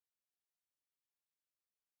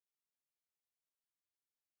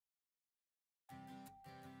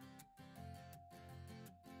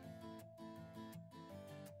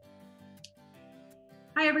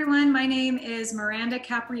Hi everyone, my name is Miranda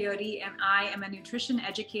Capriotti and I am a nutrition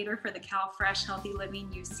educator for the CalFresh Healthy Living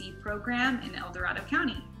UC program in El Dorado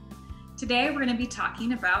County. Today we're going to be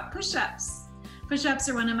talking about push-ups. Push-ups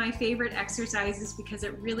are one of my favorite exercises because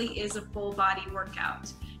it really is a full body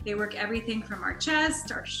workout. They work everything from our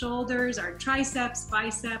chest, our shoulders, our triceps,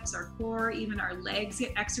 biceps, our core, even our legs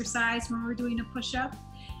get exercised when we're doing a push-up.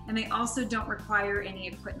 And they also don't require any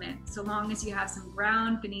equipment. So long as you have some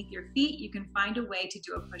ground beneath your feet, you can find a way to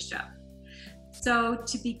do a push-up. So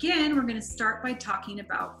to begin, we're going to start by talking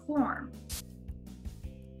about form.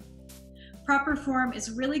 Proper form is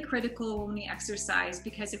really critical when we exercise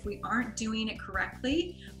because if we aren't doing it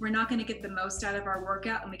correctly, we're not going to get the most out of our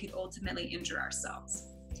workout and we could ultimately injure ourselves.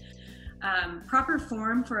 Proper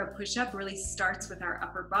form for a push-up really starts with our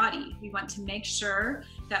upper body. We want to make sure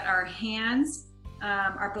that our hands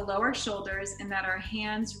are below our shoulders and that our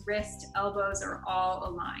hands, wrists, elbows are all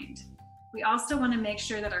aligned. We also want to make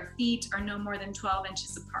sure that our feet are no more than 12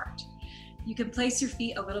 inches apart. You can place your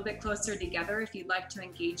feet a little bit closer together if you'd like to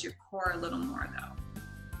engage your core a little more though.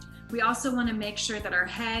 We also want to make sure that our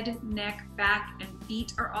head, neck, back, and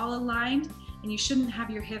feet are all aligned, and you shouldn't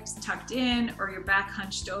have your hips tucked in or your back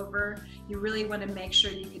hunched over. You really want to make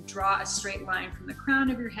sure you can draw a straight line from the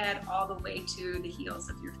crown of your head all the way to the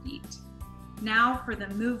heels of your feet. Now for the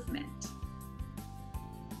movement.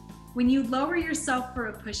 When you lower yourself for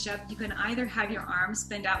a push-up, you can either have your arms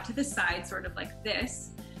bend out to the side, sort of like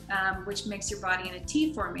this, which makes your body in a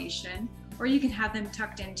T formation, or you can have them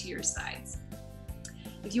tucked into your sides.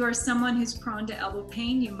 If you are someone who's prone to elbow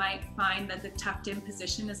pain, you might find that the tucked in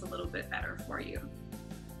position is a little bit better for you.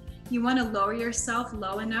 You want to lower yourself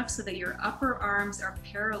low enough so that your upper arms are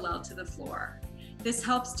parallel to the floor. This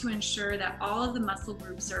helps to ensure that all of the muscle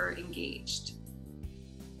groups are engaged.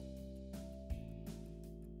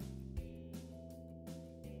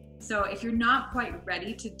 So if you're not quite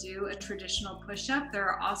ready to do a traditional push-up, there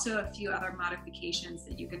are also a few other modifications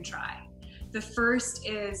that you can try. The first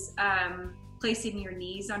is placing your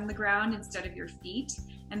knees on the ground instead of your feet.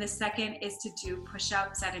 And the second is to do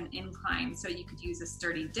push-ups at an incline. So you could use a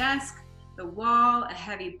sturdy desk, the wall, a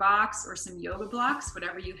heavy box, or some yoga blocks,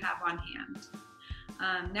 whatever you have on hand.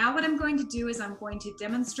 Now what I'm going to do is I'm going to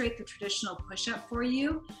demonstrate the traditional push-up for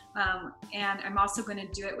you, and I'm also going to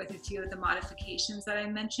do it with a few of the modifications that I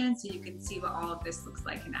mentioned so you can see what all of this looks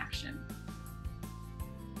like in action.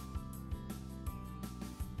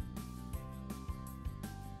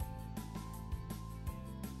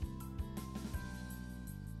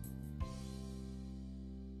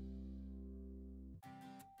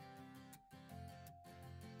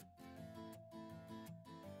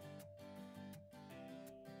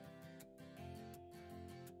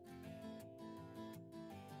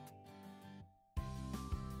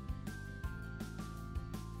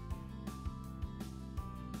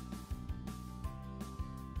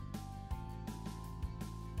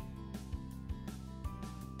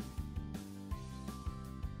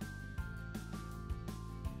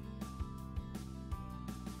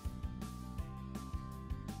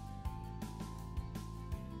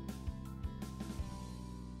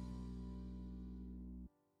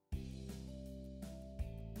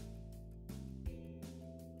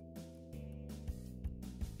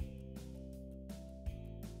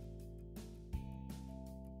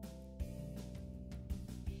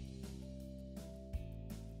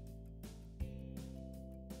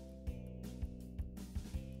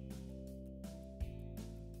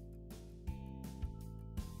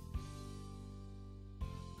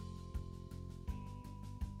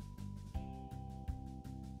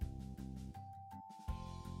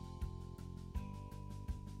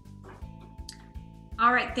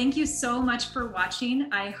 All right, thank you so much for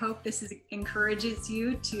watching. I hope this encourages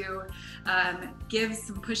you to give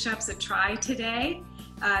some push-ups a try today.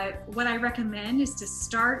 What I recommend is to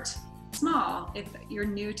start small. If you're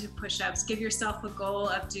new to push-ups, give yourself a goal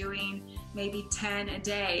of doing maybe 10 a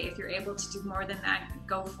day. If you're able to do more than that,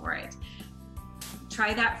 go for it.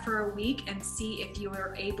 Try that for a week and see if you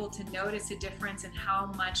are able to notice a difference in how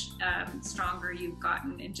much stronger you've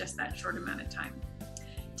gotten in just that short amount of time.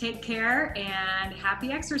 Take care and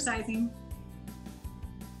happy exercising.